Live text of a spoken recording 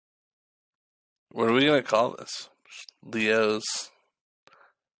What are we gonna call this? Leo's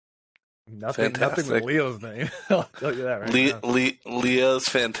Nothing fantastic. with Leo's name. I'll tell you that right now. Leo's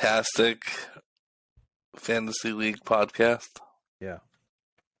fantastic fantasy league podcast. Yeah.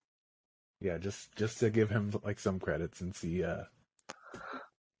 Yeah, just to give him like some credit since he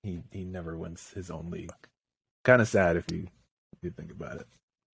never wins his own league. Kind of sad if you think about it.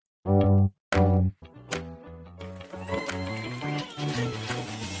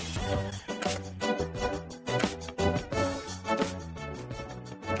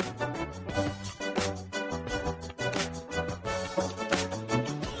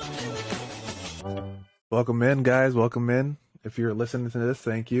 Welcome in, guys. Welcome in. If you're listening to this,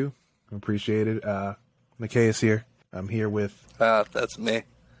 thank you. I appreciate it. Miqueas here. I'm here with... That's me.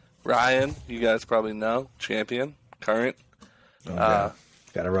 Ryan, you guys probably know. Champion. Current. Gotta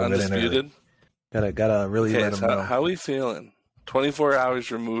rub undisputed. it in early. Gotta really let him know. How we feeling? 24 hours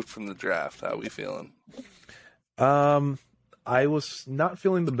removed from the draft. How we feeling? I was not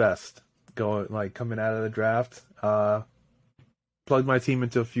feeling the best coming out of the draft. Plugged my team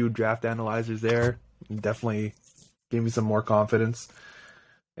into a few draft analyzers there. Definitely gave me some more confidence.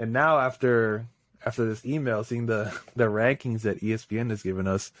 And now after this email, seeing the rankings that ESPN has given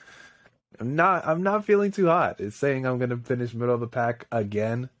us, I'm not feeling too hot. It's saying I'm going to finish middle of the pack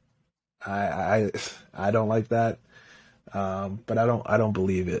again. I don't like that, but I don't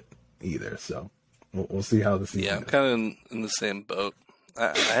believe it either. So we'll see how the season. Yeah, I'm kind of in the same boat.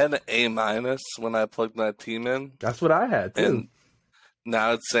 I had an A- when I plugged my team in. That's what I had too. And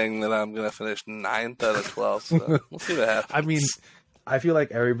now it's saying that I'm going to finish 9th out of 12. So we'll see what happens. I mean, I feel like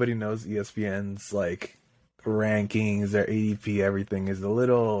everybody knows ESPN's like rankings, their ADP, everything is a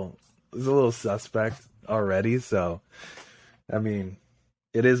little suspect already. So, I mean,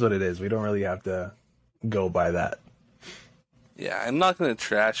 it is what it is. We don't really have to go by that. Yeah, I'm not going to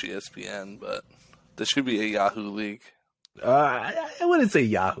trash ESPN, but this should be a Yahoo league. I wouldn't say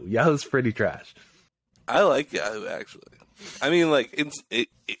Yahoo. Yahoo's pretty trash. I like Yahoo, actually. I mean, like,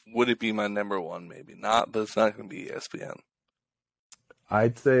 would it be my number one? Maybe not, but it's not going to be ESPN.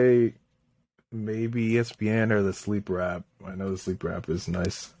 I'd say maybe ESPN or the Sleeper app. I know the Sleeper app is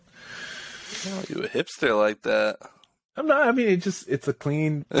nice. Oh, you a hipster like that? I'm not. I mean, it's a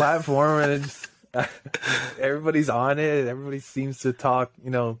clean platform, and it just everybody's on it. Everybody seems to talk,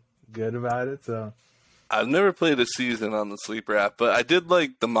 good about it. So I've never played a season on the Sleeper app, but I did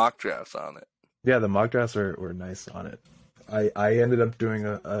like the mock drafts on it. Yeah, the mock drafts were nice on it. I ended up doing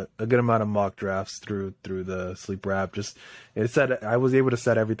a good amount of mock drafts through the Sleeper app. I was able to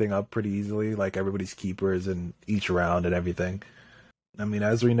set everything up pretty easily, like everybody's keepers and each round and everything. I mean,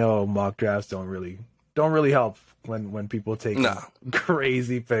 as we know, mock drafts don't really help when people take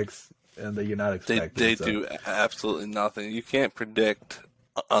crazy picks and that you're not expecting. They do absolutely nothing. You can't predict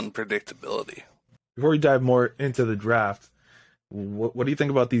unpredictability. Before we dive more into the draft, what do you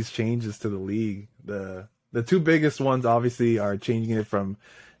think about these changes to the league? The two biggest ones obviously are changing it from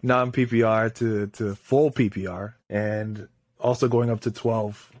non-PPR to full PPR, and also going up to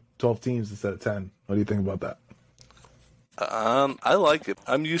 12 teams instead of 10. What do you think about that? I like it.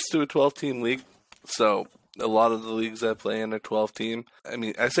 I'm used to a 12-team league, so a lot of the leagues I play in are 12-team. I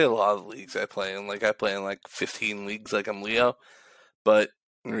mean, I say a lot of the leagues I play in. Like, I play in, 15 leagues like I'm Leo, but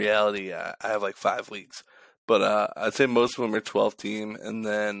in reality, I have, 5 leagues. But I'd say most of them are 12-team, and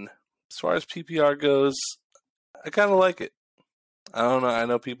then as far as PPR goes, I kind of like it. I don't know. I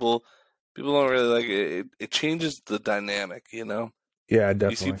know people don't really like it. It changes the dynamic, Yeah, definitely.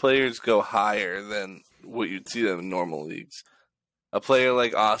 You see players go higher than what you'd see them in normal leagues. A player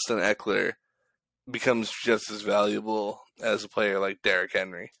like Austin Eckler becomes just as valuable as a player like Derrick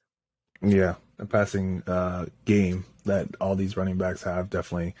Henry. Yeah, the passing game that all these running backs have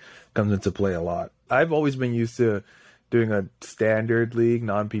definitely comes into play a lot. I've always been used to doing a standard league,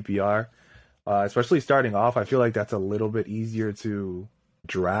 non-PPR. Especially starting off, I feel like that's a little bit easier to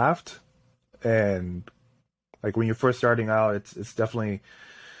draft, and like when you're first starting out, it's definitely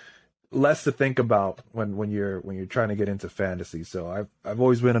less to think about when you're trying to get into fantasy. So I've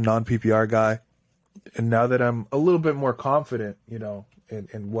always been a non-PPR guy, and now that I'm a little bit more confident,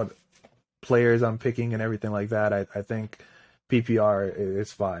 in what players I'm picking and everything like that, I think PPR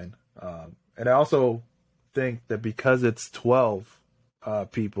is fine. And I also think that because it's 12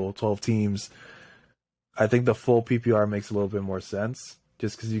 teams, I think the full PPR makes a little bit more sense,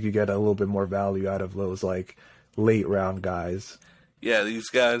 just because you could get a little bit more value out of those late round guys. Yeah, these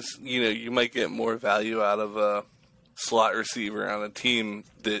guys, you might get more value out of a slot receiver on a team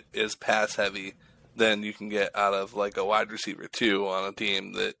that is pass heavy than you can get out of a wide receiver 2 on a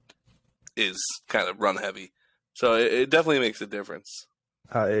team that is kind of run heavy. So it definitely makes a difference.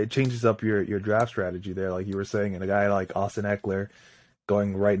 It changes up your draft strategy there, like you were saying, and a guy like Austin Eckler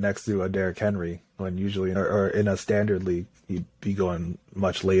going right next to a Derrick Henry when usually or in a standard league he'd be going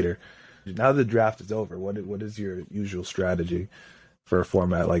much later. Now the draft is over. What is your usual strategy for a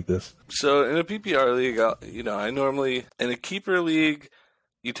format like this? So in a PPR league, I normally in a keeper league,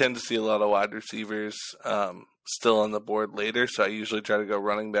 you tend to see a lot of wide receivers still on the board later. So I usually try to go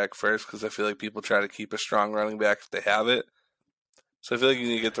running back first because I feel like people try to keep a strong running back if they have it. So I feel like you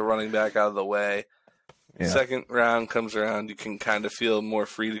need to get the running back out of the way. Yeah, Second round comes around, you can kind of feel more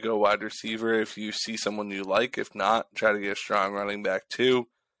free to go wide receiver if you see someone you like. If not, try to get a strong running back too.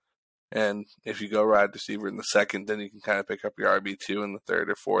 And if you go wide receiver in the second, then you can kind of pick up your RB2 in the third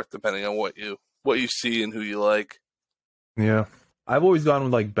or fourth, depending on what you see and who you like. yeah. I've always gone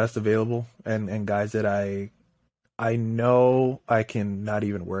with like best available and guys that I know I can not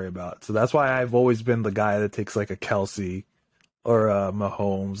even worry about. So that's why I've always been the guy that takes like a Kelsey or a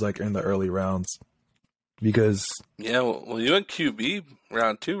Mahomes like in the early rounds because Yeah, well, you went QB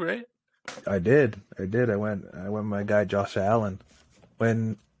round 2, right? I went with my guy Josh Allen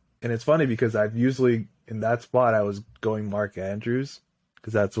when, and it's funny because I've usually in that spot I was going Mark Andrews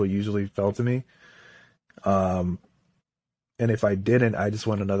because that's what usually fell to me. Um, and if I didn't, I just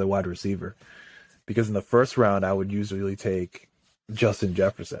went another wide receiver because in the first round I would usually take Justin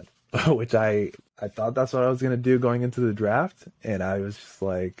Jefferson, which I thought that's what I was gonna do going into the draft, and I was just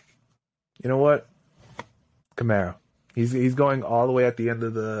like, you know what, Kamara, he's going all the way at the end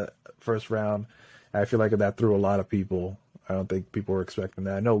of the first round. I feel like that threw a lot of people. I don't think people were expecting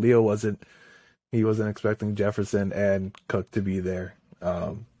that. I know Leo wasn't. He wasn't expecting Jefferson and Cook to be there.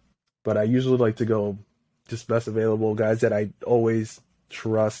 But I usually like to go just best available guys that I always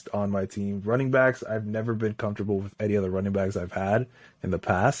trust on my team. Running backs, I've never been comfortable with any other running backs I've had in the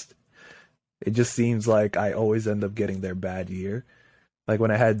past. It just seems like I always end up getting their bad year. Like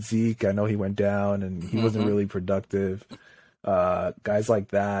when I had Zeke, I know he went down and he wasn't Mm-hmm. really productive. Guys like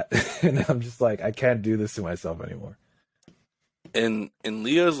that, and I'm just like, I can't do this to myself anymore. In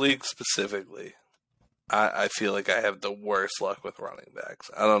Leo's league specifically, I feel like I have the worst luck with running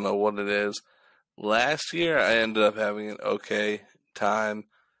backs. I don't know what it is. Last year, I ended up having an okay time.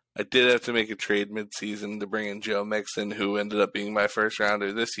 I did have to make a trade midseason to bring in Joe Mixon, who ended up being my first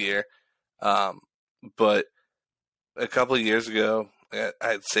rounder this year. Um, but a couple of years ago, I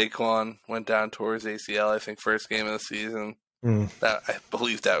had Saquon went down towards ACL. I think first game of the season. Mm, That I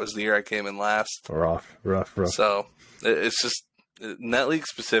believe that was the year I came in last. rough, rough, rough. So it's just in that league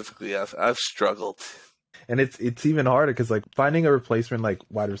specifically, I've struggled. And it's even harder because like finding a replacement like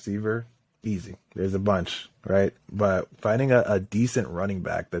wide receiver, easy. There's a bunch, right? But finding a decent running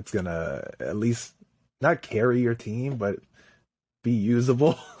back that's gonna at least not carry your team, but be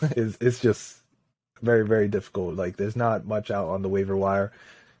usable is just very, very difficult. Like there's not much out on the waiver wire.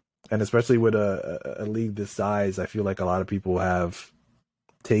 And especially with a league this size, I feel like a lot of people have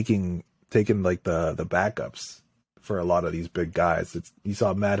taken like the backups for a lot of these big guys. You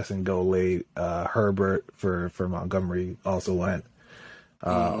saw Madison go late, Herbert for Montgomery also went. Hmm.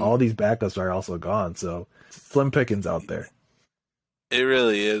 All these backups are also gone, so slim pickings out there. It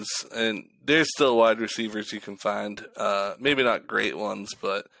really is, and there's still wide receivers you can find. Maybe not great ones,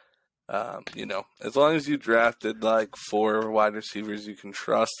 but as long as you drafted like 4 wide receivers you can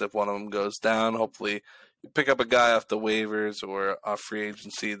trust, if one of them goes down, hopefully you pick up a guy off the waivers or off free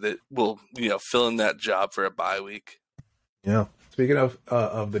agency that will, fill in that job for a bye week. Yeah. Speaking of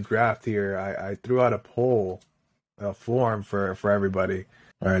the draft here, I threw out a poll, a form for everybody.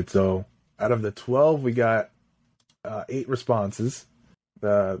 All right, so out of the 12, we got 8 responses.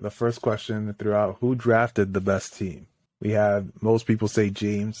 The first question throughout: who drafted the best team? We had most people say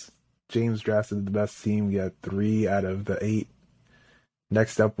James. James drafted the best team. We had 3 out of the 8.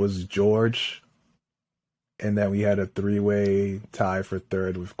 Next up was George, and then we had a 3-way tie for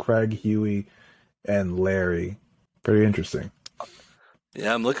third with Craig, Huey, and Larry. Pretty interesting.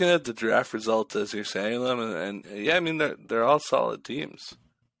 Yeah, I'm looking at the draft results as you're saying them, and yeah, I mean they're all solid teams.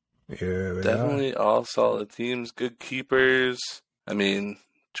 Yeah, they are. Definitely all solid teams, good keepers. I mean,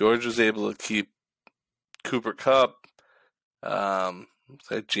 George was able to keep Cooper Cup. Looks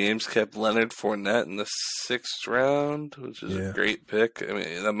like James kept Leonard Fournette in the 6th round, which is a Yeah. great pick. I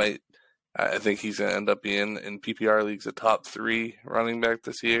mean, that might. I think he's going to end up being in PPR leagues a top 3 running back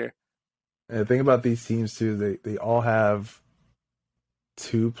this year. And the thing about these teams too, they all have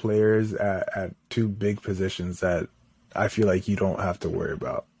 2 players at 2 big positions that I feel like you don't have to worry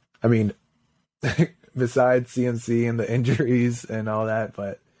about. I mean, besides CMC and the injuries and all that,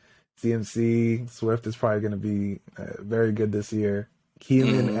 but CMC Swift is probably going to be very good this year.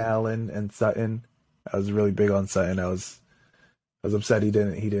 Keenan Hmm. Allen and Sutton. I was really big on Sutton. I was upset he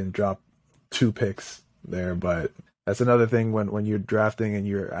didn't drop 2 picks there, but that's another thing when you're drafting and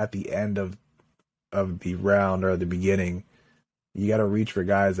you're at the end of the round or the beginning, you got to reach for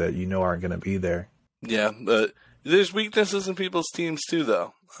guys that you know aren't going to be there. Yeah, but there's weaknesses in people's teams too,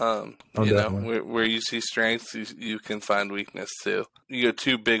 though. Oh, You know, definitely. where you see strengths, you can find weakness too. You go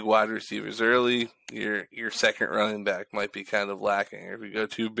 2 big wide receivers early, your second running back might be kind of lacking. Or if you go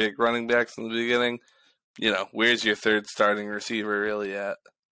 2 big running backs in the beginning, you know, where's your third starting receiver really at?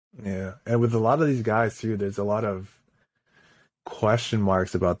 Yeah, and with a lot of these guys too, there's a lot of question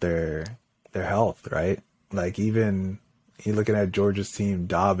marks about their health, right? Like even you looking at Georgia's team,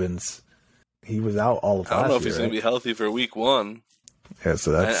 Dobbins, he was out all of I don't know last if year, he's going right? to be healthy for week 1. Yeah,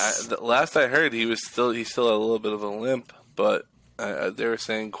 so that's The last I heard, he still had a little bit of a limp, but they were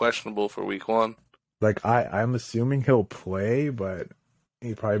saying questionable for week 1. like I'm assuming he'll play, but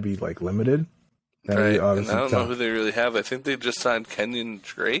he'd probably be like limited. That'd be Right, and I obviously don't know who tough. they really have. I think they just signed Kenyon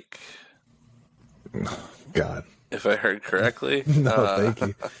Drake, God, if I heard correctly. no, thank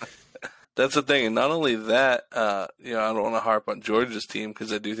you. That's the thing, and not only that, you know, I don't want to harp on Georgia's team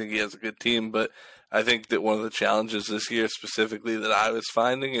because I do think he has a good team, but I think that one of the challenges this year specifically that I was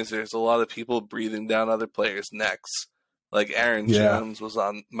finding is there's a lot of people breathing down other players' necks. Like Aaron Yeah, Jones was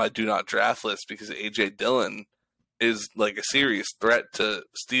on my do not draft list because AJ Dillon is like a serious threat to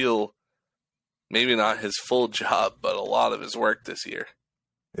steal maybe not his full job, but a lot of his work this year.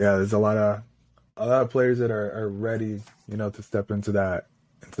 yeah. There's a lot of players that are ready, to step into that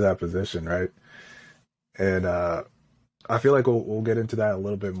position, right? And I feel like we'll get into that a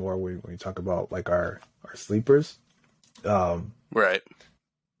little bit more when we talk about like our sleepers. Um, Right.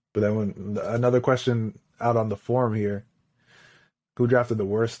 but then when another question out on the forum here, who drafted the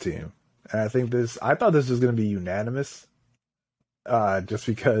worst team? And I thought this was going to be unanimous, just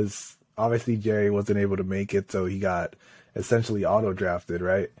because obviously Jerry wasn't able to make it, so he got essentially auto drafted,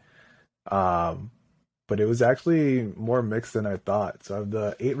 right? Um, but it was actually more mixed than I thought. So of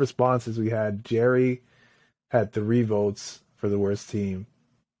the 8 responses we had, Jerry had 3 votes for the worst team.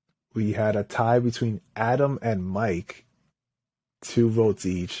 We had a tie between Adam and Mike, 2 votes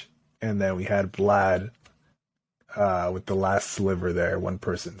each, and then we had Vlad with the last sliver there. One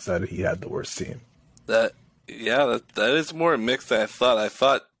person said he had the worst team. That that is more mixed than I thought. I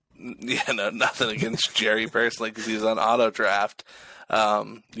thought, yeah, no, nothing against Jerry personally because he's on auto draft.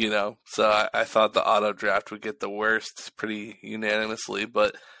 You know, so I thought the auto draft would get the worst pretty unanimously.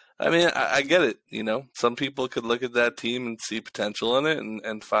 But I mean, I get it. You know, some people could look at that team and see potential in it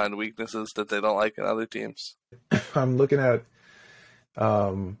and find weaknesses that they don't like in other teams. I'm looking at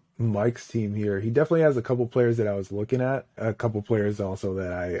Mike's team here. He definitely has a couple players that I was looking at, a couple players also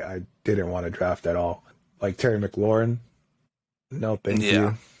that I didn't want to draft at all, like Terry McLaurin. No, thank Yeah.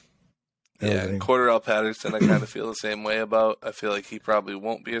 you. Yeah, and Cordarrelle Patterson, I kind of feel the same way about. I feel like he probably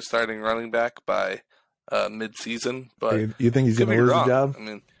won't be a starting running back by mid-season, but You think he's could going be to lose the wrong. job? I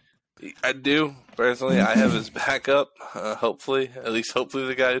mean, I do personally. I have his backup. Hopefully, at least hopefully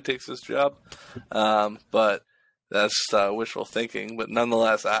the guy who takes his job. But that's wishful thinking. But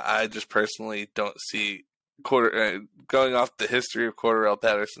nonetheless, I just personally don't see going off the history of Cordarrelle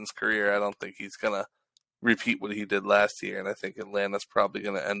Patterson's career. I don't think he's gonna repeat what he did last year, and I think Atlanta's probably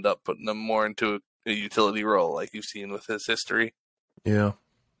going to end up putting him more into a utility role, like you've seen with his history. Yeah.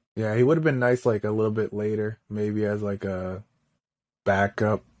 Yeah, he would have been nice like a little bit later, maybe as like a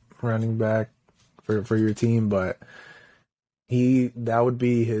backup running back for your team, but that would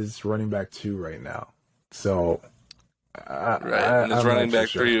be his running back 2 right now. So Right, and his I'm running not so back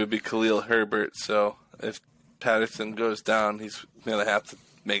sure. 3 would be Khalil Herbert, so if Patterson goes down, he's going to have to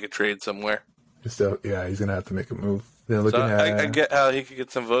make a trade somewhere. So yeah, he's gonna have to make a move. They're So looking I at get how he could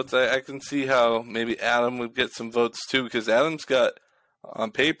get some votes. I can see how maybe Adam would get some votes too, because Adam's got, on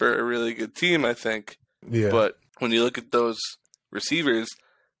paper, a really good team, I think. yeah, But when you look at those receivers,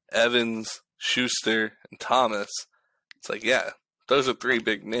 Evans, Schuster, and Thomas, it's like, yeah, those are 3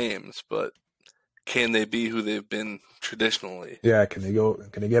 big names, but can they be who they've been traditionally? yeah. Can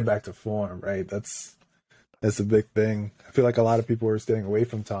they get back to form? Right. That's a big thing. I feel like a lot of people are staying away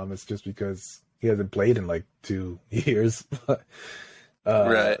from Thomas just because he hasn't played in like 2 years.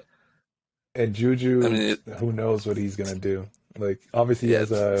 Right. And Juju, I mean, who knows what he's gonna do? Like, obviously, he yeah,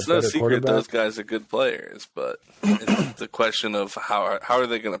 has a it's no better secret quarterback. those guys are good players, but it's the question of how are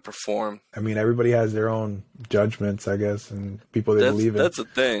they going to perform? I mean, everybody has their own judgments, I guess, and people they believe in. That's the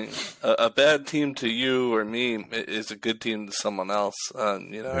thing. A bad team to you or me is a good team to someone else. You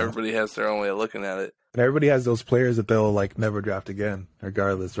know, Yeah. everybody has their own way of looking at it. And everybody has those players that they'll like never draft again,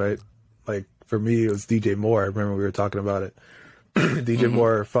 regardless, right? Like for me, it was DJ Moore. I remember we were talking about it. DJ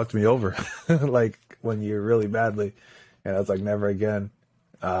Moore fucked me over, like one year really badly, And I was like, never again.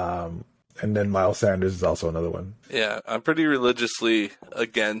 And then Miles Sanders is also another one. Yeah, I'm pretty religiously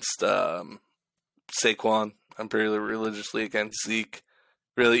against Saquon. I'm pretty religiously against Zeke.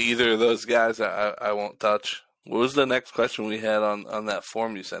 Really, either of those guys I won't touch. What was the next question we had on that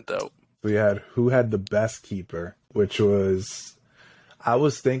form you sent out? We had who had the best keeper, which was, I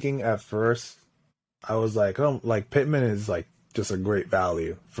was thinking at first, I was like, oh, like Pittman is like just a great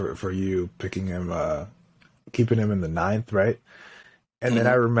value for you picking him, keeping him in the 9th, right? And then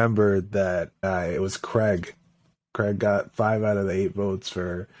I remembered that it was Craig. Craig got 5 out of the 8 votes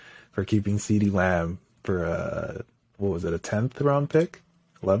for keeping CeeDee Lamb for what was it, a 10th round pick,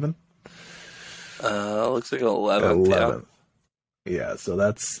 11th? Looks like an 11th. Yeah. So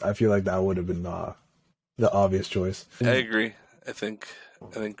I feel like that would have been the obvious choice. I agree. I think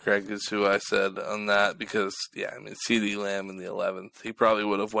Craig is who I said on that because CeeDee Lamb in the 11th. He probably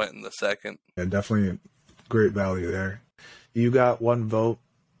would have went in the 2nd. Yeah, definitely great value there. You got 1 vote,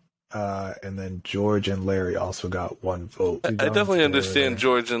 and then George and Larry also got 1 vote. I definitely understand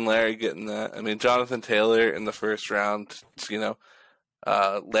George and Larry getting that. I mean, Jonathan Taylor in the first round,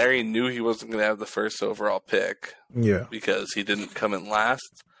 Larry knew he wasn't going to have the first overall pick. Yeah. Because he didn't come in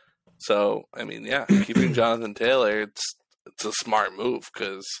last. So, I mean, keeping Jonathan Taylor, it's a smart move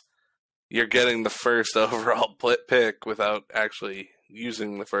because you're getting the first overall pick without actually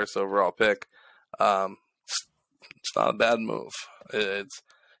using the first overall pick. It's not a bad move.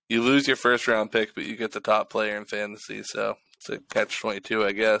 You lose your first round pick, but you get the top player in fantasy, so it's a catch-22,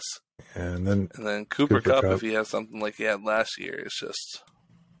 I guess. And then Cooper Kupp, if he has something like he had last year, is just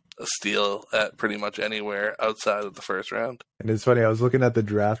a steal at pretty much anywhere outside of the first round. And it's funny, I was looking at the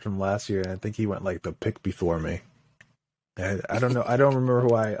draft from last year, and I think he went like the pick before me. I don't know. I don't remember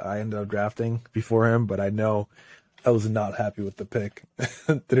who I ended up drafting before him, but I know I was not happy with the pick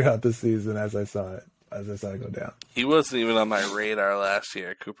throughout the season as I saw it go down. He wasn't even on my radar last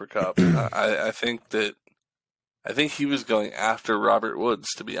year, Cooper Kupp. I think he was going after Robert Woods,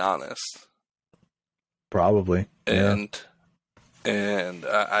 to be honest. Probably. And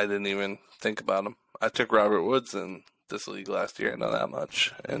I didn't even think about him. I took Robert Woods in this league last year, not that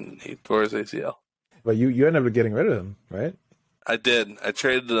much, and he tore his ACL. But you ended up getting rid of him, right? I did. I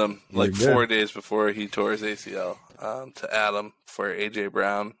traded him 4 days before he tore his ACL to Adam for AJ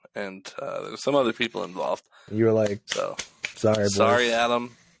Brown, and there were some other people involved. You were like, so sorry, boys. Sorry,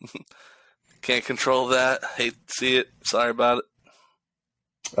 Adam. Can't control that. Hate to see it. Sorry about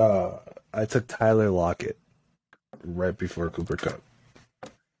it. I took Tyler Lockett right before Cooper Kupp.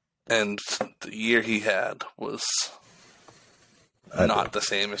 And the year he had was not the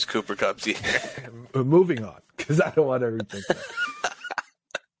same as Cooper Kupp's year. Moving on, because I don't want to rethink that.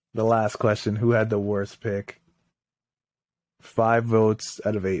 The last question, who had the worst pick? 5 votes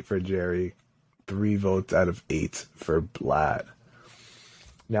out of 8 for Jerry, 3 votes out of 8 for Vlad.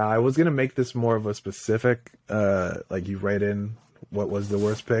 Now, I was going to make this more of a specific, like you write in what was the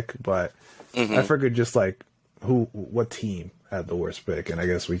worst pick, but I figured just like what team had the worst pick, and I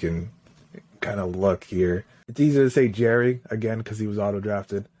guess we can kind of look here. It's easy to say Jerry, again, because he was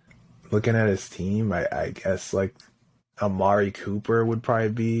auto-drafted. Looking at his team, I guess like Amari Cooper would probably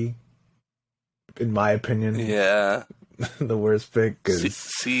be, in my opinion, the worst pick.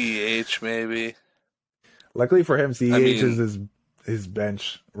 CEH maybe. Luckily for him, CEH is his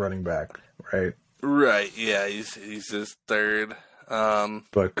bench running back, right? Right, yeah, he's his third.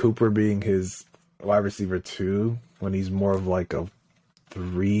 But Cooper being his wide receiver 2, when he's more of like a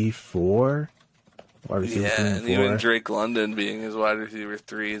 3-4 wide receiver. Yeah, and even Drake London being his wide receiver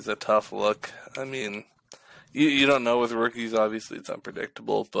 3 is a tough look. I mean, you don't know with rookies. Obviously, it's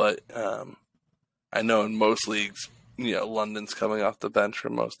unpredictable, but I know in most leagues, London's coming off the bench for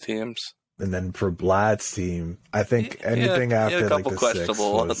most teams. And then for Vlad's team, I think anything after like the 6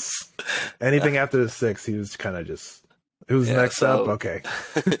 was, anything after the 6, he was kind of just, who's next up? Okay.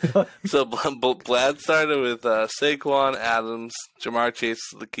 So Vlad started with Saquon, Adams, Jamar Chase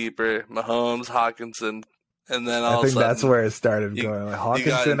is the keeper, Mahomes, Hawkinson, and then all I think of a sudden, that's where it started going. Like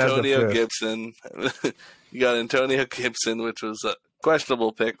Hawkinson you got Antonio as Gibson. You got Antonio Gibson, which was a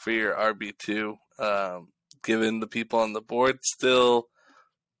questionable pick for your RB2, given the people on the board still.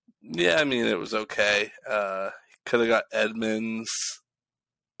 Yeah, I mean, it was okay. Could have got Edmonds,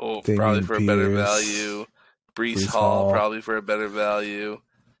 probably for a better value. Breece Hall, probably for a better value.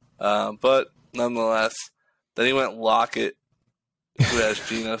 But nonetheless, then he went Lockett, who has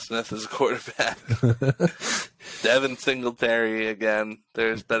Geno Smith as a quarterback. Devin Singletary, again,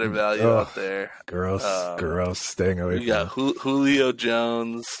 there's better value out there. Gross, staying away from You got Julio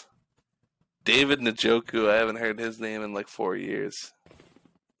Jones. David Njoku, I haven't heard his name in like 4 years.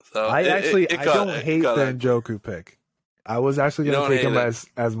 So I don't hate the Njoku pick. I was actually You going to don't take hate him him.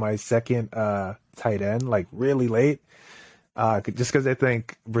 as my second tight end, like really late, just because I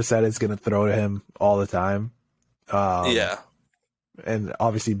think Brissett is going to throw to him all the time. Um, Yeah. and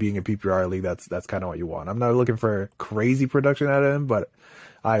obviously, being a PPR league, that's kind of what you want. I'm not looking for crazy production out of him, but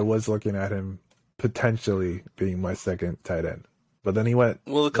I was looking at him potentially being my second tight end. But then he went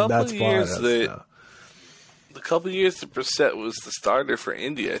Well, in that spot. the couple of years that Brissett was the starter for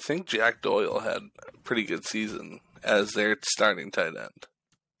Indy, I think Jack Doyle had a pretty good season as their starting tight end.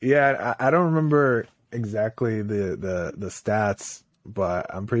 Yeah, I don't remember exactly the stats, but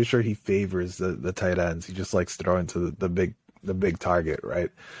I'm pretty sure he favors the tight ends. He just likes throwing to the big target,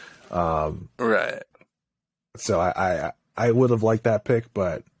 right? Right. So I would have liked that pick,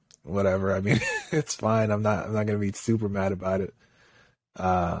 but whatever. I mean, it's fine. I'm not gonna be super mad about it.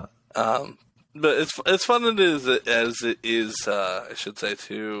 Uh, Um, but it's fun as it is. I should say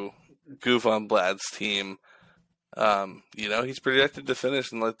to goof on Blad's team. He's projected to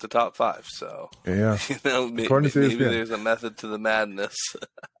finish in like the top five. So yeah, according to this, maybe there's a method to the madness.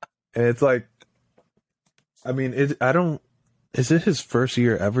 and it's like, I mean, I don't. Is it his first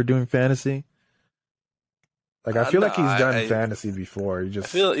year ever doing fantasy? Like, I feel No, like he's done fantasy before. I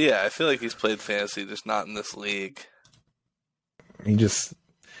feel like he's played fantasy, just not in this league. He just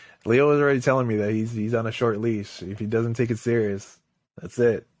Leo was already telling me that he's on a short leash. If he doesn't take it serious, that's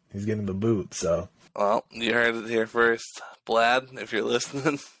it. He's getting the boot. So, Well, you heard it here first, Blad. If you're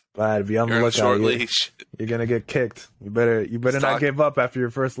listening, Vlad, be on the you're on a lookout. short leash. You're gonna get kicked. You better not give up after your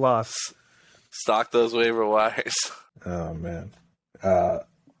first loss. Stock those waiver wires. Oh man.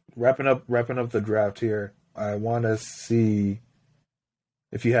 Wrapping up the draft here. I want to see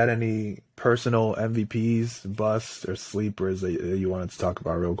if you had any personal MVPs, busts, or sleepers that you wanted to talk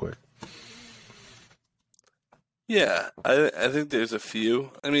about real quick. Yeah, I think there's a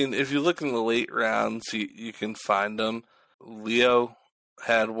few. I mean, if you look in the late rounds, you can find them. Leo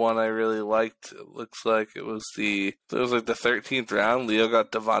had one I really liked. It looks like it was like the 13th round. Leo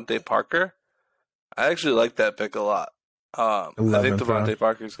got Devontae Parker. I actually like that pick a lot. I think 11th Devontae round.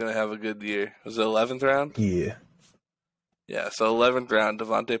 Parker's going to have a good year. Was it 11th round? Yeah. Yeah, so 11th round,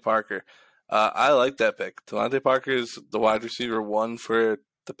 Devontae Parker. I like that pick. Devontae Parker is the wide receiver one for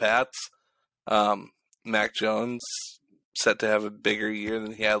the Pats. Mac Jones set to have a bigger year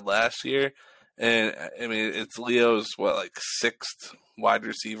than he had last year. And, I mean, it's Leo's, sixth wide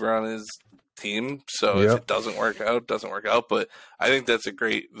receiver on his team. So if it doesn't work out, it doesn't work out. But I think that's a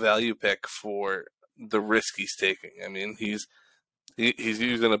great value pick for the risk he's taking. I mean, he's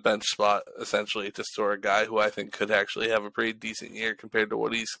using a bench spot essentially to store a guy who I think could actually have a pretty decent year compared to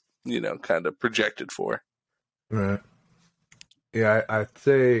what he's, kind of projected for. Right. Yeah, I'd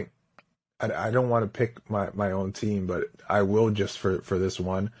say I don't want to pick my own team, but I will just for this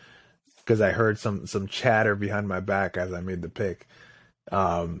one because I heard some chatter behind my back as I made the pick.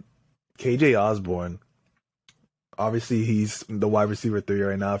 KJ Osborne, obviously he's the wide receiver 3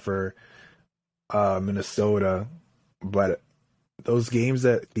 right now for Minnesota, but those games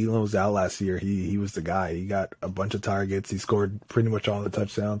that Thielen was out last year, he was the guy. He got a bunch of targets. He scored pretty much all the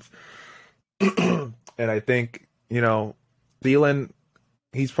touchdowns. And I think, Thielen,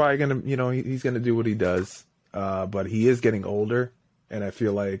 he's probably going to, he's going to do what he does. But he is getting older. And I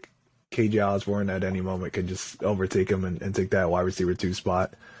feel like KJ Osborne at any moment could just overtake him and take that wide receiver 2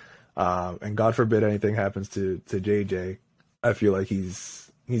 spot. And God forbid anything happens to JJ. I feel like he's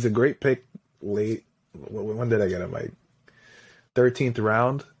a great pick late. When did I get him? Like 13th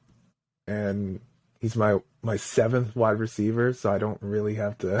round, and he's my 7th wide receiver, so I don't really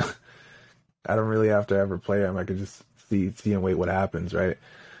have to ever play him. I could just see and wait what happens, right?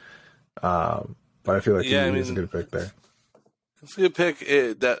 But I feel like he's a good pick there. It's a good pick.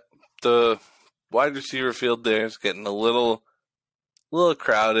 That the wide receiver field there is getting a little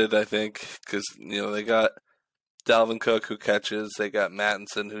crowded, I think, because they got Dalvin Cook who catches, they got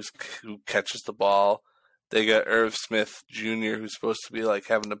Mattinson who catches the ball. They got Irv Smith Jr., who's supposed to be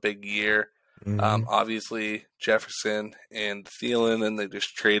having a big year. Mm-hmm. Obviously, Jefferson and Thielen, and they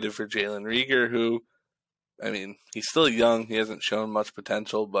just traded for Jalen Reagor, who, I mean, he's still young. He hasn't shown much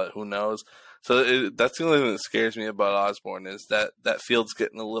potential, but who knows? So that's the only thing that scares me about Osborne is that field's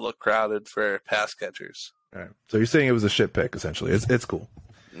getting a little crowded for pass catchers. All right. So you're saying it was a shit pick, essentially. It's cool.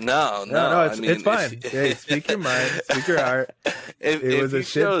 No, it's fine. Hey, speak your mind, speak your heart. It was a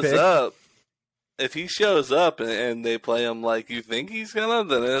shit pick. If he shows up and they play him like you think he's gonna,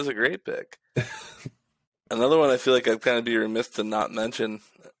 then it is a great pick. Another one I feel like I'd kind of be remiss to not mention.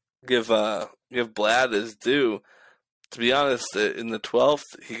 Give Blad his due. To be honest, in the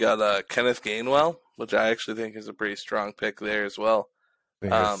 12th, he got Kenneth Gainwell, which I actually think is a pretty strong pick there as well. I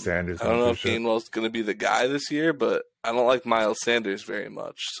don't know if Gainwell's going to be the guy this year, but I don't like Miles Sanders very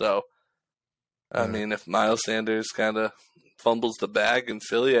much. So, I Uh, mean, if Miles Sanders kind of fumbles the bag in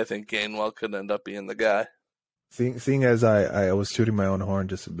Philly, I think Gainwell could end up being the guy. seeing as I was tooting my own horn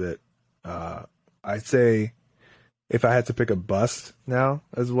just a bit, I'd say if I had to pick a bust now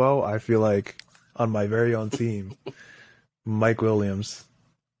as well, I feel like on my very own team, Mike Williams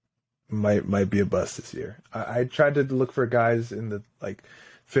might be a bust this year. I tried to look for guys in the like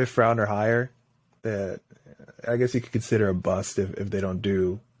fifth round or higher that I guess you could consider a bust if they don't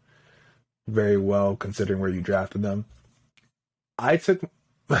do very well considering where you drafted them. I took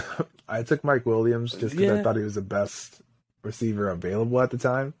I took Mike Williams just because I Yeah. thought he was the best receiver available at the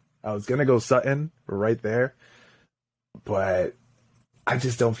time. I was gonna go Sutton right there, but I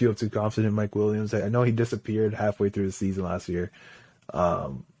just don't feel too confident in Mike Williams. I know he disappeared halfway through the season last year,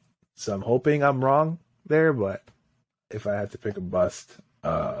 um, so I'm hoping I'm wrong there. But if I had to pick a bust,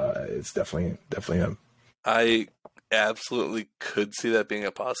 it's definitely him. I absolutely could see that being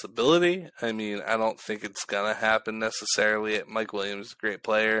a possibility. I mean, I don't think it's gonna happen necessarily. Mike Williams is a great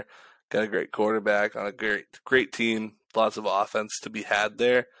player, got a great quarterback on a great team, lots of offense to be had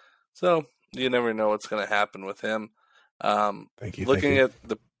there. So you never know what's gonna happen with him. Thank Looking you, at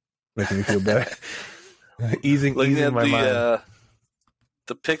the making me feel better, easing looking easing at my mind.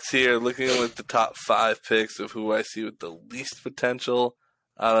 the picks here, looking at like the top 5 picks of who I see with the least potential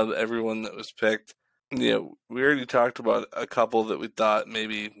out of everyone that was picked. We already talked about a couple that we thought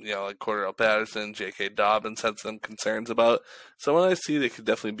maybe, like Cordell Patterson, J.K. Dobbins had some concerns about. Someone I see that could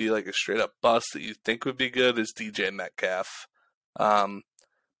definitely be like a straight up bust that you think would be good is DJ Metcalf. Um,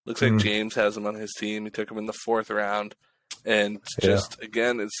 Looks like Mm, James has him on his team. He took him in the 4th round, and yeah, just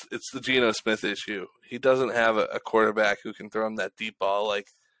again, it's the Geno Smith issue. He doesn't have a quarterback who can throw him that deep ball like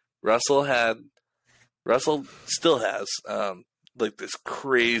Russell had. Russell still has like this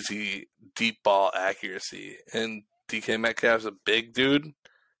crazy deep ball accuracy, and DK Metcalf's a big dude,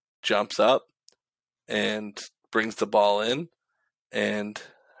 jumps up and brings the ball in, and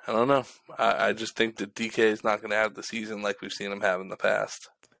I don't know. I just think that DK is not going to have the season like we've seen him have in the past.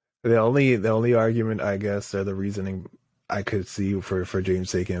 the only argument I guess or the reasoning I could see for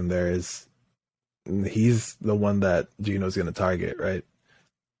James taking him there is he's the one that Gino's going to target, right?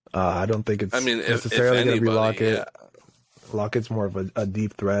 I don't think I it's mean, if necessarily going to be anybody, Lockett. yeah, Lockett's more of a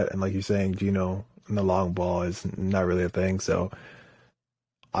deep threat, and like you're saying, Gino in the long ball is not really a thing. So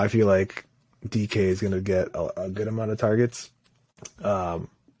I feel like DK is going to get a good amount of targets. Um,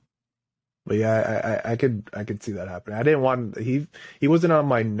 but yeah, I could see that happening. I didn't want he wasn't on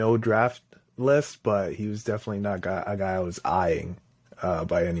my no draft list, but he was definitely not a guy I was eyeing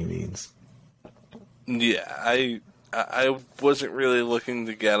by any means. yeah, I wasn't really looking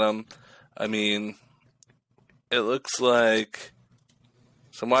to get him. I mean, it looks like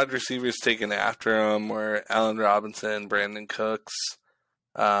some wide receivers taken after him were Allen Robinson, Brandon Cooks,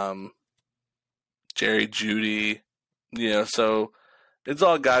 um, Jerry Judy. So it's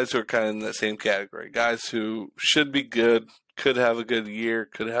all guys who are kind of in the same category. Guys who should be good, could have a good year,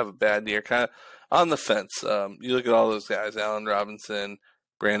 could have a bad year, kind of on the fence. You look at all those guys: Allen Robinson,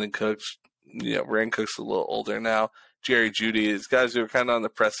 Brandon Cooks. Brandon Cooks a little older now. Jerry Judy is guys who are kind of on the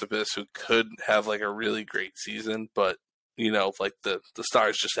precipice who could have like a really great season, but like the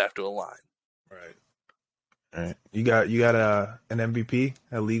stars just have to align. Right. All right. You got an MVP,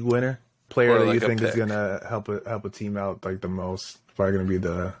 a league winner, player Or that you like a think is pick. gonna help a team out like the most. Probably gonna be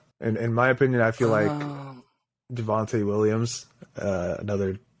the in my opinion, I feel like Um, Javonte Williams,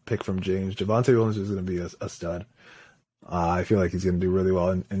 another pick from James. Javonte Williams is gonna be a stud. I feel like he's gonna do really well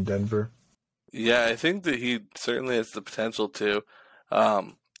in Denver. yeah, I think that he certainly has the potential to.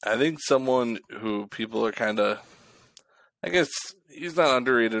 I think someone who people are kind of, I guess he's not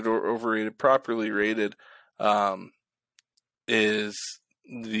underrated or overrated, properly rated, um, is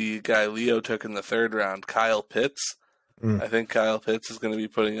the guy Leo took in the 3rd round, Kyle Pitts. Mm, I think Kyle Pitts is going to be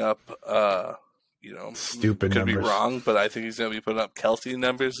putting up, stupid could be numbers. wrong, but I think he's going to be putting up Kelsey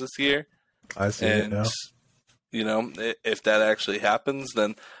numbers this year. I see it And, now. if that actually happens,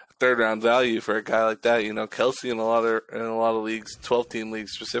 then 3rd round value for a guy like that, Kelsey in a lot of leagues, 12-team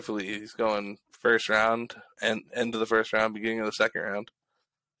leagues specifically, he's going 1st round and end of the 1st round, beginning of the 2nd round.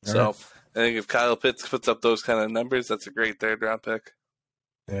 All right. So I think if Kyle Pitts puts up those kind of numbers, that's a great 3rd round pick.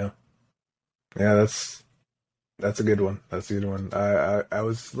 Yeah. Yeah, that's a good one. That's a good one. I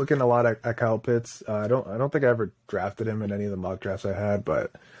was looking a lot at Kyle Pitts. I don't think I ever drafted him in any of the mock drafts I had,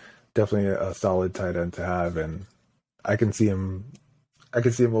 but definitely a solid tight end to have, and I can see him. I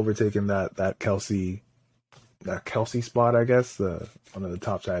can see him overtaking that Kelsey spot. I guess one of the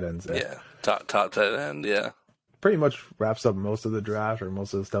top tight ends there. Yeah, top tight end. Yeah. Pretty much wraps up most of the draft or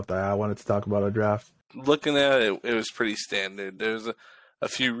most of the stuff that I wanted to talk about a draft. looking at it, it was pretty standard. There's a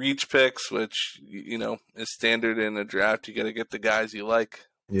few reach picks, which is standard in a draft. You got to get the guys you like.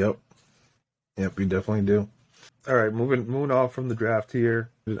 Yep, we definitely do. All right, moving on from the draft here.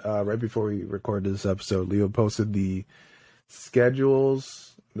 Right before we record this episode, Leo posted the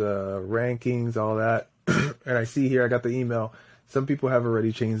schedules, the rankings, all that. And I see here, I got the email. Some people have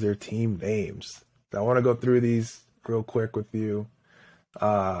already changed their team names. So I want to go through these real quick with you.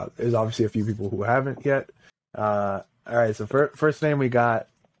 There's obviously a few people who haven't yet. All right, so first name we got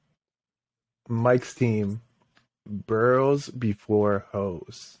Mike's team, Burrows before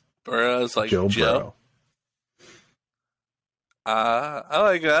Hose. Burrows like Joe Joe. Burrow. I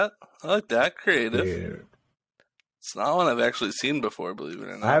like that. I like that. Creative. Yeah. It's not one I've actually seen before, believe it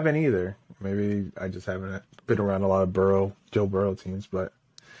or not. I haven't either. Maybe I just haven't been around a lot of Joe Burrow teams. But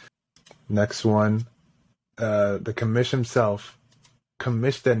next one, the commish himself,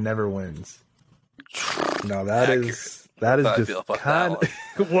 commish that never wins. Now that is just kind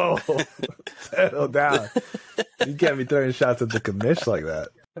of whoa, settle down. You can't be throwing shots at the commish like that.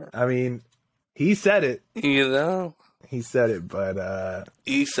 I mean, he said it. He said it, but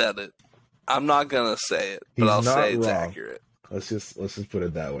he said it. I'm not gonna say it, but I'll say it's accurate. Let's just put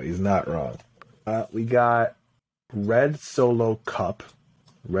it that way. He's not wrong. We got Red Solo Cup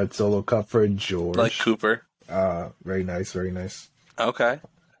for George. Like Cooper. Very nice, very nice. Okay,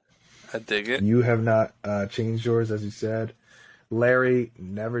 I dig it. You have not changed yours, as you said. Larry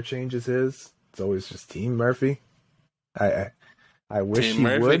never changes his. It's always just Team Murphy. I wish Team he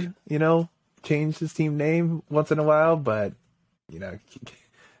Murphy? would, change his team name once in a while, but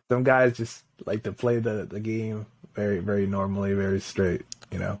some guys just like to play the game very, very normally, very straight,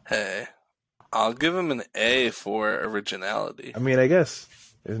 Hey, I'll give him an A for originality. I mean, I guess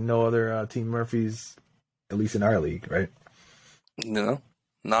there's no other Team Murphys, at least in our league, right? No,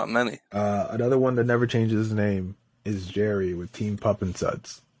 not many. Another one that never changes his name is Jerry with Team Pup and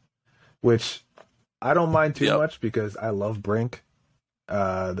Suds, which I don't mind too much because I love Brink,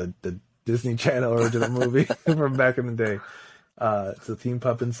 the Disney Channel original movie from back in the day. So Team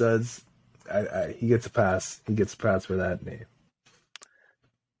Pup and Suds, he gets a pass. He gets a pass for that name.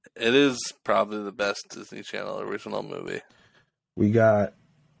 It is probably the best Disney Channel original movie. We got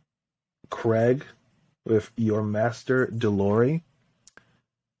Craig with Your Master Delory.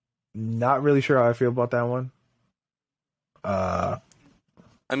 Not really sure how I feel about that one. I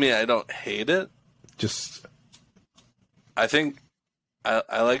mean, I don't hate it. I think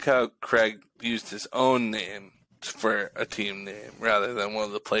I like how Craig used his own name for a team name rather than one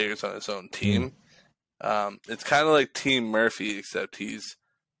of the players on his own team. It's kind of like Team Murphy, except he's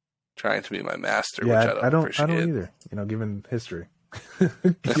trying to be my master, which I don't appreciate. I don't either, given history.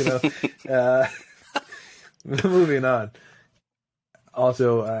 Moving on.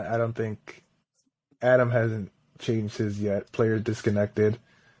 Also, I don't think Adam hasn't changed his yet. Player disconnected.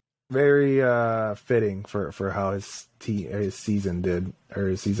 Very fitting for how his season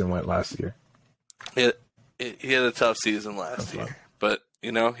went last year. He had a tough season last year, but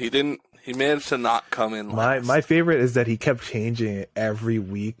he didn't. He managed to not come in last. My favorite is that he kept changing it every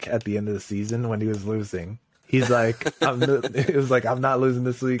week at the end of the season when he was losing. He's like, I'm not losing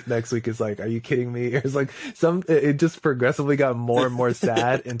this week. Next week, it's like, are you kidding me? It's like it just progressively got more and more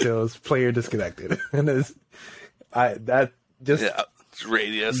sad until it was player disconnected, and it's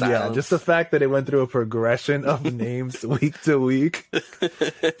radio silence. Yeah, just the fact that it went through a progression of names week to week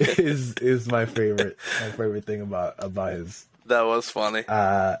is my favorite. My favorite thing about his. That was funny.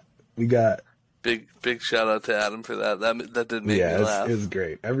 We got big shout out to Adam for that. That did make me laugh. It was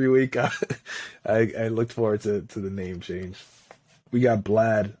great. Every week I looked forward to the name change. We got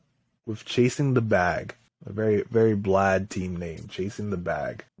Blad with Chasing the Bag. A very, very Blad team name, Chasing the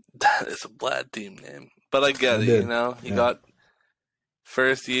Bag. That is a Blad team name. But I get it, He got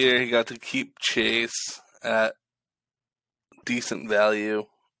first year, he got to keep Chase at decent value.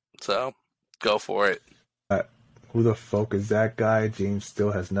 So go for it. Who the fuck is that guy? James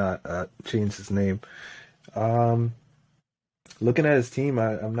still has not changed his name. Looking at his team,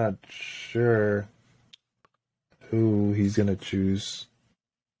 I'm not sure who he's gonna choose.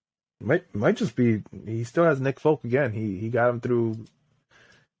 Might just be he still has Nick Folk again. He got him through.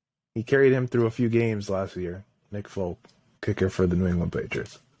 He carried him through a few games last year. Nick Folk, kicker for the New England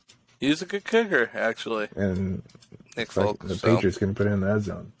Patriots. He's a good kicker, actually. And Nick Folk, the Patriots can put it in the end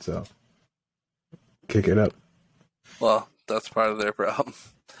zone, so kick it up. Well, that's part of their problem.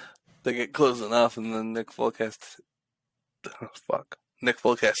 They get close enough, and then Nick Folk has to... Nick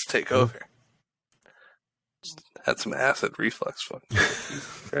Folk has to take over. Just had some acid reflux.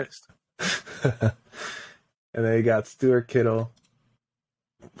 Jesus Christ. And then you got Stuart Kittle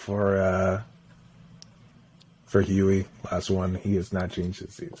for for Huey. Last one. He has not changed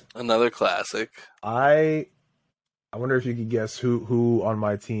this season. Another classic. I wonder if you could guess who on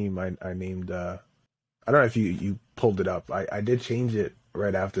my team I named. I don't know if you pulled it up. I did change it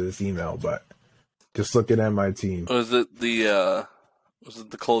right after this email, but just looking at my team. Was it the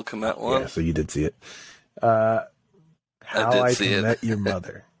Cole Kmet one? Yeah, so you did see it. How I Met Your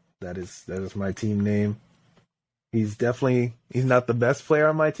Mother. That is my team name. He's not the best player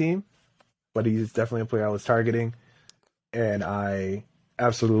on my team, but he's definitely a player I was targeting. And I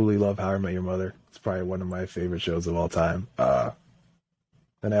absolutely love How I Met Your Mother. It's probably one of my favorite shows of all time.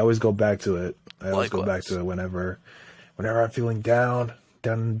 And I always go back to it. Whenever I'm feeling down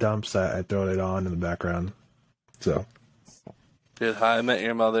in the dumps. I throw it on in the background. So, dude, How I Met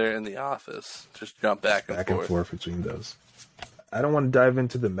Your Mother and The Office. Just jump back and forth between those. I don't want to dive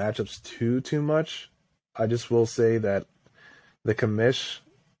into the matchups too much. I just will say that the commish,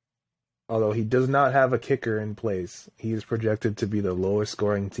 although he does not have a kicker in place, he is projected to be the lowest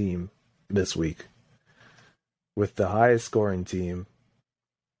scoring team this week, with the highest scoring team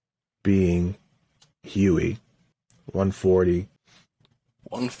being Huey, 140.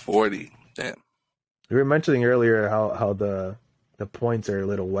 140. Damn. We were mentioning earlier how the points are a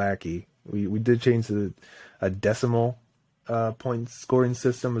little wacky. We did change to a decimal point scoring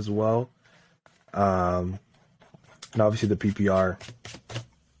system as well. And obviously the PPR,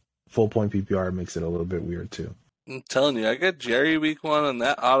 full point PPR makes it a little bit weird too. I'm telling you, I got Jerry week 1, and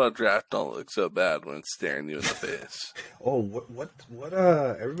that auto draft don't look so bad when it's staring you in the face. Oh, what?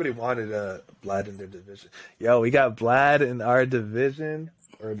 Everybody wanted Vlad in their division. Yo, we got Vlad in our division,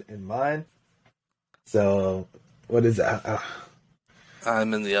 or in mine. So, what is that?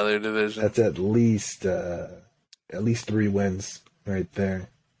 I'm in the other division. That's at least 3 wins right there.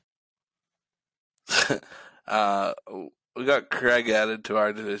 We got Craig added to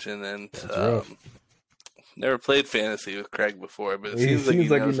our division, and never played fantasy with Craig before, but it seems like he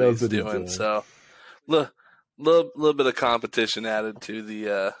knows what he's doing. So, little bit of competition added to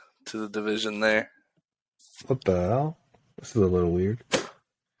the division there. What the hell? This is a little weird.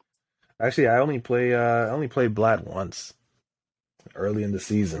 Actually, I only played Vlad once, early in the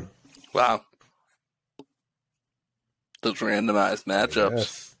season. Wow, those randomized matchups.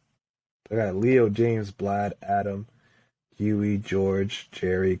 Yes. I got Leo, James, Vlad, Adam, Huey, George,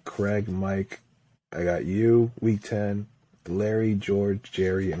 Jerry, Craig, Mike. I got you, week 10, Larry, George,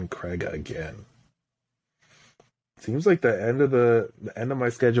 Jerry, and Craig again. Seems like the end of my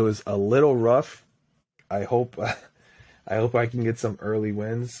schedule is a little rough. I hope I can get some early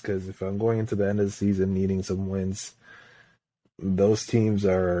wins, because if I'm going into the end of the season needing some wins, those teams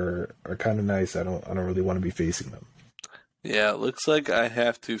are kind of nice. I don't really want to be facing them. Yeah, it looks like I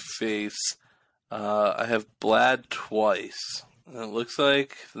have to face. I have Vlad twice. And it looks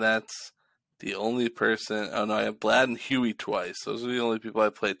like that's the only person. Oh no, I have Vlad and Huey twice. Those are the only people I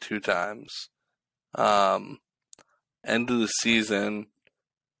played 2 times. End of the season,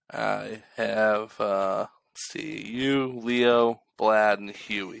 I have let's see, you, Leo, Vlad, and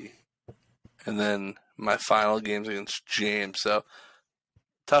Huey, and then my final games against James. So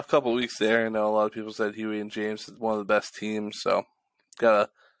tough couple weeks there. I know a lot of people said Huey and James is one of the best teams. So gotta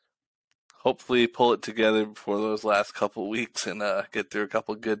hopefully pull it together before those last couple weeks and get through a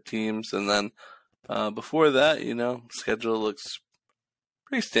couple good teams. And then before that, schedule looks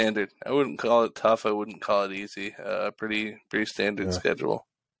pretty standard. I wouldn't call it tough. I wouldn't call it easy. Pretty standard schedule.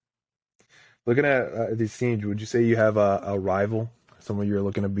 Looking at these teams, would you say you have a rival, someone you're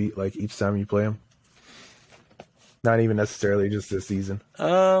looking to beat like each time you play them? Not even necessarily just this season.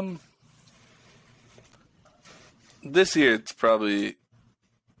 This year it's probably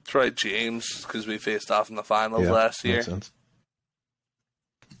James, because we faced off in the finals last year. Makes sense.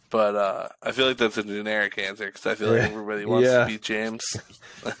 But I feel like that's a generic answer, because I feel like everybody wants to beat James.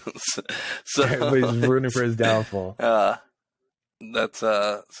 So everybody's rooting for his downfall. So it's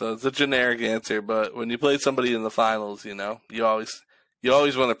a generic answer. But when you play somebody in the finals, you always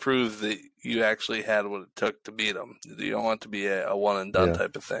want to prove that you actually had what it took to beat them. You don't want to be a one and done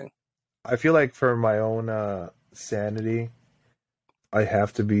type of thing. I feel like for my own sanity, I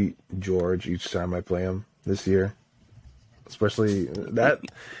have to beat George each time I play him this year. Especially that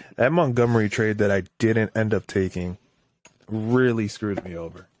Montgomery trade that I didn't end up taking really screwed me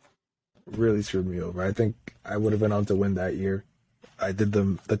over. I think I would have went on to win that year. I did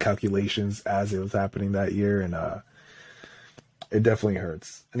the calculations as it was happening that year, and it definitely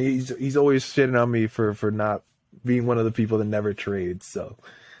hurts. And he's always shitting on me for not being one of the people that never trades. So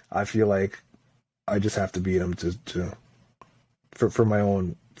I feel like I just have to beat him for my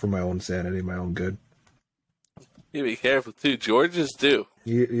own sanity, my own good. You be careful too. George is due.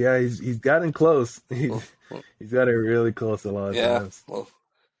 Yeah, he's gotten close. He's gotten really close a lot of Yeah, times. we'll,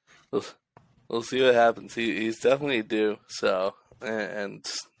 we'll see what happens. He's definitely due. So, and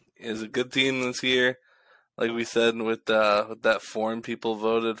is a good team this year. Like we said, with that form, people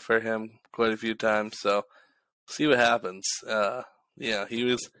voted for him quite a few times. So, see what happens. Yeah, he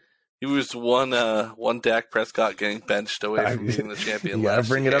was one Dak Prescott getting benched away from being the champion. You gotta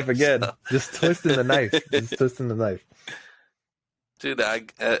bring it up again. So. Just twisting the knife. Just twisting the knife. Dude,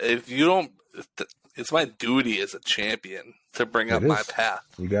 if you don't, it's my duty as a champion to bring up my path.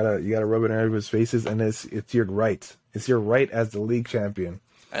 You gotta rub it in everybody's faces, and it's your right. It's your right as the league champion.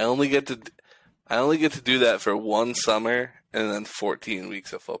 I only get to do that for one summer and then 14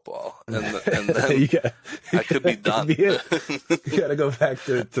 weeks of football, and then I could be done. You gotta go back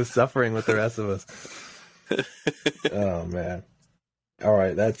to suffering with the rest of us. Oh man! All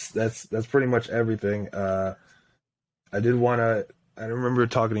right, that's pretty much everything. I remember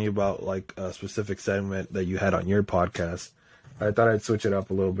talking to you about like a specific segment that you had on your podcast. I thought I'd switch it up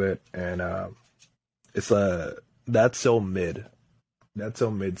a little bit, and it's that's so mid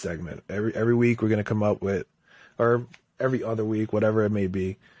segment. Every week we're gonna come up with, or every other week, whatever it may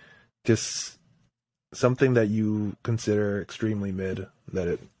be, just something that you consider extremely mid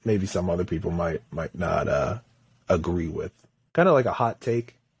that maybe some other people might not agree with. Kind of like a hot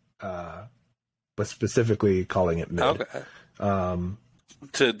take, but specifically calling it mid. Okay.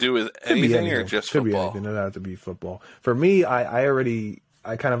 To do with anything or just could football? Be anything. It doesn't have to be football. For me, I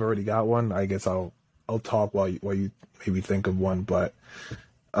kind of already got one. I guess I'll talk while you maybe think of one, but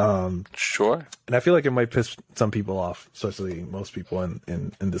sure. And I feel like it might piss some people off, especially most people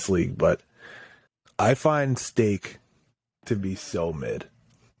in this league. But I find steak to be so mid,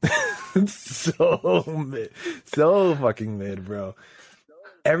 so mid, so fucking mid, bro.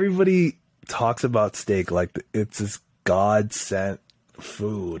 Everybody talks about steak like it's this God sent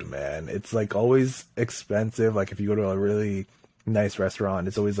food, man. It's like always expensive. Like if you go to a really nice restaurant,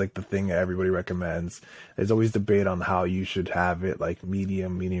 it's always like the thing that everybody recommends. There's always debate on how you should have it, like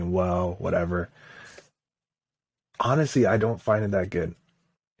medium well, whatever. Honestly, I don't find it that good.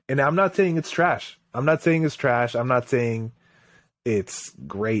 And I'm not saying it's trash. I'm not saying it's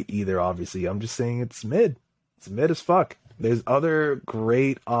great either, obviously. I'm just saying it's mid. It's mid as fuck. There's other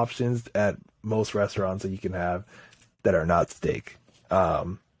great options at most restaurants that you can have that are not steak.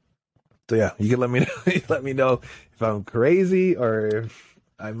 So yeah, you can let me know if I'm crazy or if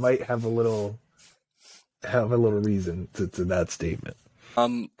I might have a little reason to that statement.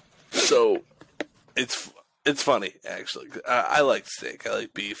 So it's funny actually. I like steak. I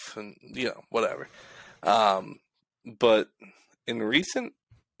like beef, and whatever. But in recent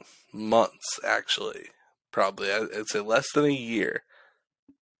months, actually, probably I'd say less than a year,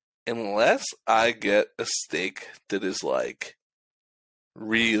 unless I get a steak that is like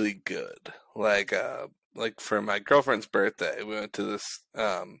really good, like for my girlfriend's birthday, we went to this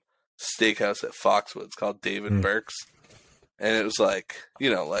steakhouse at Foxwoods called David Burke's, and it was like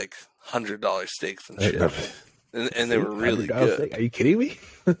like $100 steaks and shit, and they were really good. Steak? Are you kidding me?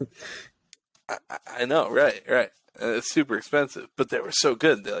 I know, right? It's super expensive, but they were so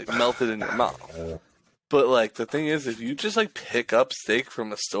good. They like melted in your mouth. But like the thing is, if you just like pick up steak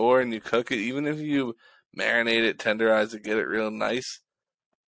from a store and you cook it, even if you marinate it, tenderize it, get it real nice,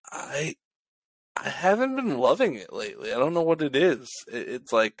 I haven't been loving it lately. I don't know what it is.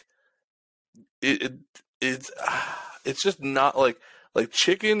 It's like it's just not like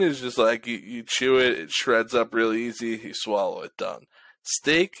chicken is just like you chew it, it shreds up really easy, you swallow it, done.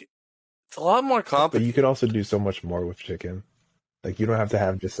 Steak, it's a lot more complicated. But you could also do so much more with chicken. Like you don't have to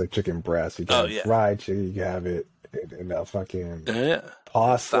have just like chicken breast. You can have fried chicken. You can have it in a fucking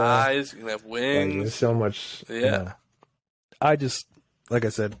pasta. Thighs. You can have wings. Like, there's so much. Yeah. I just, like I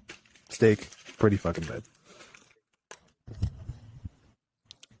said, steak, pretty fucking bad.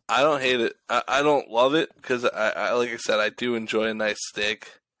 I don't hate it. I don't love it because I like I said, I do enjoy a nice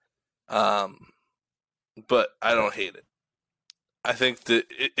steak. But I don't hate it. I think that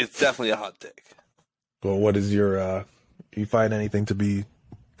it's definitely a hot take. Well, what is your? Do you find anything to be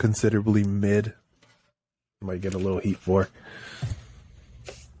considerably mid? Might get a little heat for.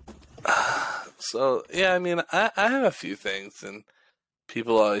 So yeah, I mean, I have a few things, and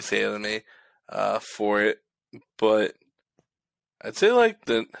people always say to me for it, but I'd say like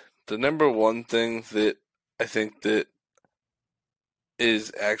the number one thing that I think that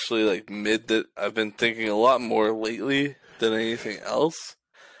is actually like mid that I've been thinking a lot more lately than anything else.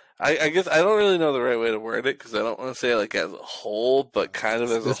 I guess I don't really know the right way to word it because I don't want to say like as a whole, but kind of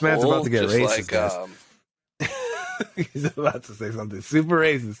as this a whole. This man's about to get racist. Like, he's about to say something super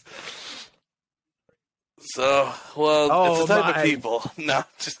racist. So, well, Oh, it's a type my. of people. No,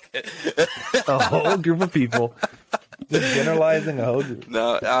 just kidding. A whole group of people. Just generalizing a whole group.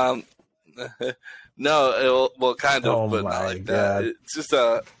 No, well, kind of, Oh but not my like that. God. It's just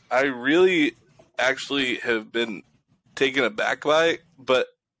I really actually have been taken aback by it, but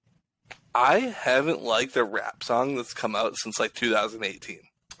I haven't liked a rap song that's come out since like 2018.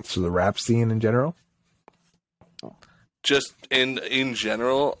 So the rap scene in general? Just in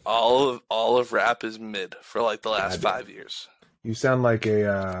general, all of rap is mid for like the last 5 years. You sound like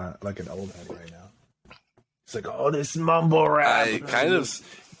an old head right now. It's like, oh, this mumble rap. I kind of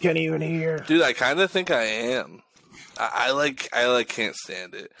can't even hear. Dude, I kind of think I am. I can't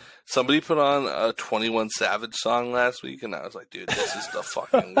stand it. Somebody put on a 21 Savage song last week, and I was like, dude, this is the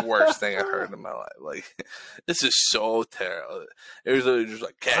fucking worst thing I heard in my life. Like, this is so terrible. It was just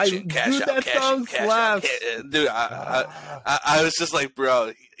like, cash out, cash out. Dude, I was just like,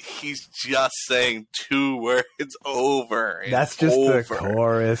 bro, he's just saying 2 words over. That's just the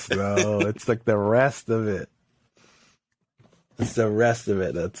chorus, though. It's like the rest of it. It's the rest of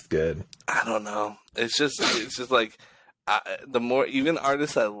it that's good. I don't know. It's just like the more even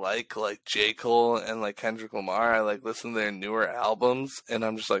artists I like J. Cole and like Kendrick Lamar, I like listen to their newer albums, and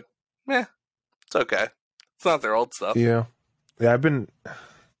I'm just like, meh, it's okay. It's not their old stuff. Yeah.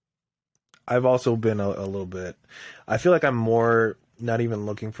 I've also been a little bit. I feel like I'm more not even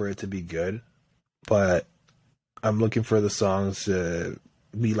looking for it to be good, but I'm looking for the songs to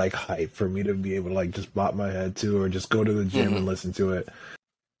be like hype for me to be able to like just bop my head to, or just go to the gym and listen to it.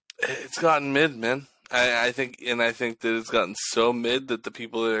 It's gotten mid, man. I think that it's gotten so mid that the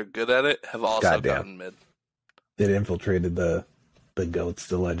people that are good at it have also gotten mid. It infiltrated the goats,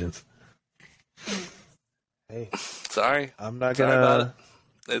 the legends. Hey, sorry, I'm not gonna.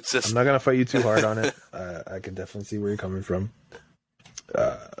 It's just I'm not gonna fight you too hard on it. I can definitely see where you're coming from.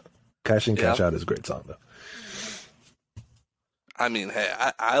 Cash in, Cash Out is a great song, though. I mean, hey,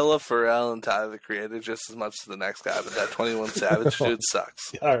 I love Pharrell and Tyler the Creator just as much as the next guy, but that 21 Savage dude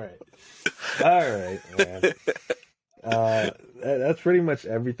sucks. All right, man. That's pretty much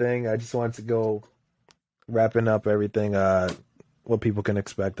everything. I just wanted to go wrapping up everything. What people can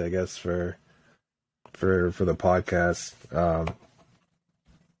expect, I guess, for the podcast.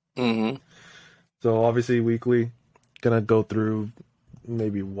 So obviously, weekly, gonna go through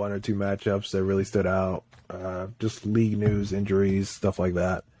maybe 1 or 2 matchups that really stood out. Just league news, injuries, stuff like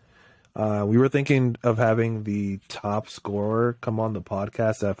that. We were thinking of having the top scorer come on the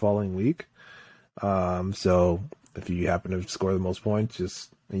podcast that following week. So if you happen to score the most points,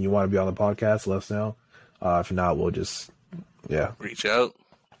 and you want to be on the podcast, let us know. If not, we'll just reach out,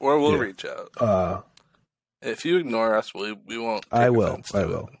 or we'll reach out. If you ignore us, we won't. I will.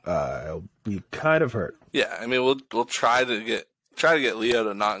 I'll be kind of hurt. Yeah, I mean, we'll try to get Leo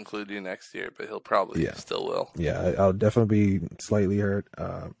to not include you next year, but he'll probably still will. Yeah, I'll definitely be slightly hurt.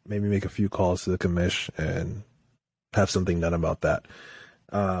 Maybe make a few calls to the commish and have something done about that.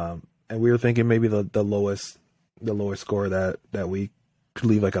 And we were thinking maybe the lowest score that week could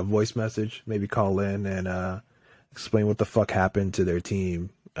leave like a voice message, maybe call in and explain what the fuck happened to their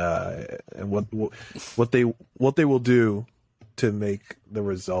team, and what they will do to make the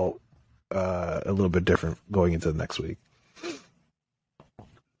result a little bit different going into the next week.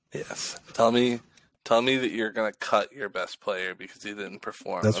 Yes. Tell me that you're gonna cut your best player because he didn't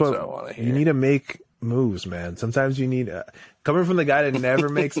perform. That's what I want to hear. You need to make moves, man. Sometimes you need coming from the guy that never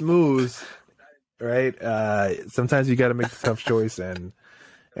makes moves, right? Sometimes you got to make the tough choice and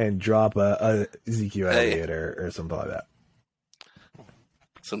drop a Ezekiel Elliott or something like that.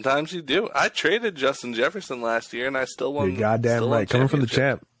 Sometimes you do. I traded Justin Jefferson last year, and I still won. You're goddamn right. Coming from the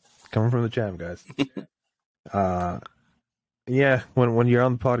champ, guys. Yeah, when you're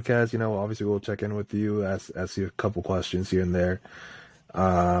on the podcast, obviously we'll check in with you, ask you a couple questions here and there.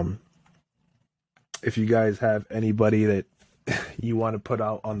 If you guys have anybody that you want to put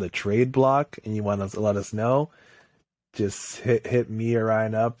out on the trade block and you want to let us know, just hit me or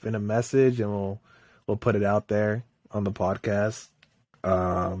Ryan up in a message, and we'll put it out there on the podcast.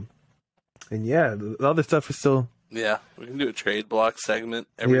 And yeah, the other stuff is still. Yeah, we can do a trade block segment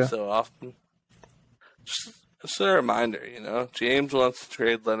every so often. Just a reminder, James wants to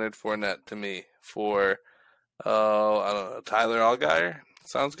trade Leonard Fournette to me for, I don't know, Tyler Allgeier.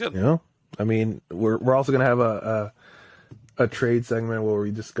 Sounds good. I mean, we're also gonna have a trade segment where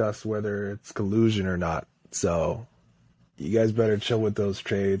we discuss whether it's collusion or not. So you guys better chill with those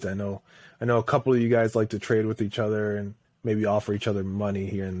trades. I know a couple of you guys like to trade with each other and maybe offer each other money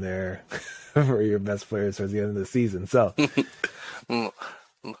here and there for your best players towards the end of the season. So.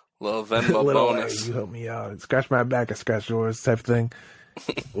 Little Venmo bonus. You help me out. Scratch my back, I scratch yours type thing.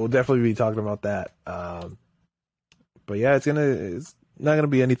 we'll definitely be talking about that. But yeah, it's not gonna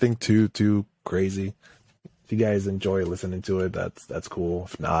be anything too crazy. If you guys enjoy listening to it, that's cool.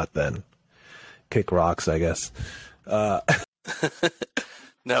 If not, then kick rocks, I guess.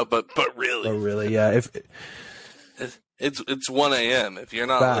 No, but really, Oh, really? Yeah. If it's 1 a.m. If you're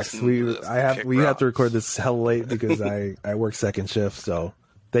not facts, listening to this, we have to record this hell late because I work second shift. So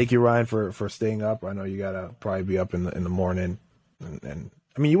thank you, Ryan, for staying up. I know you gotta probably be up in the morning, and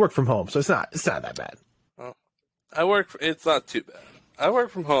I mean you work from home, so it's not that bad. Well, it's not too bad. I work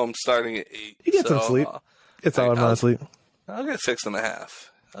from home starting at 8. You get some sleep. It's all amount of sleep. I'll get 6.5.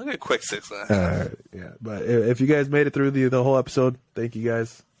 I'll get a quick 6.5. Yeah, but if you guys made it through the whole episode, thank you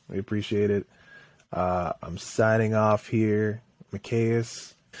guys. We appreciate it. I'm signing off here.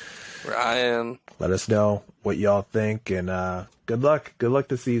 Miqueas, Ryan. let us know what y'all think, and good luck. Good luck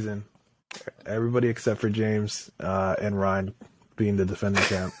this season. Everybody except for James and Ryan being the defending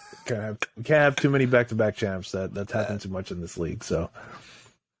champ. We can't have too many back-to-back champs. That's happened too much in this league. So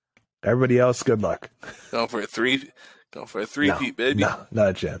everybody else, good luck. Going for a three-peat, baby. No, not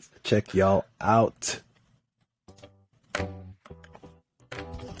a chance. Check y'all out.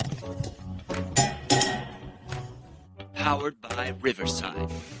 Powered by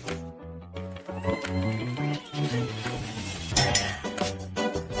Riverside.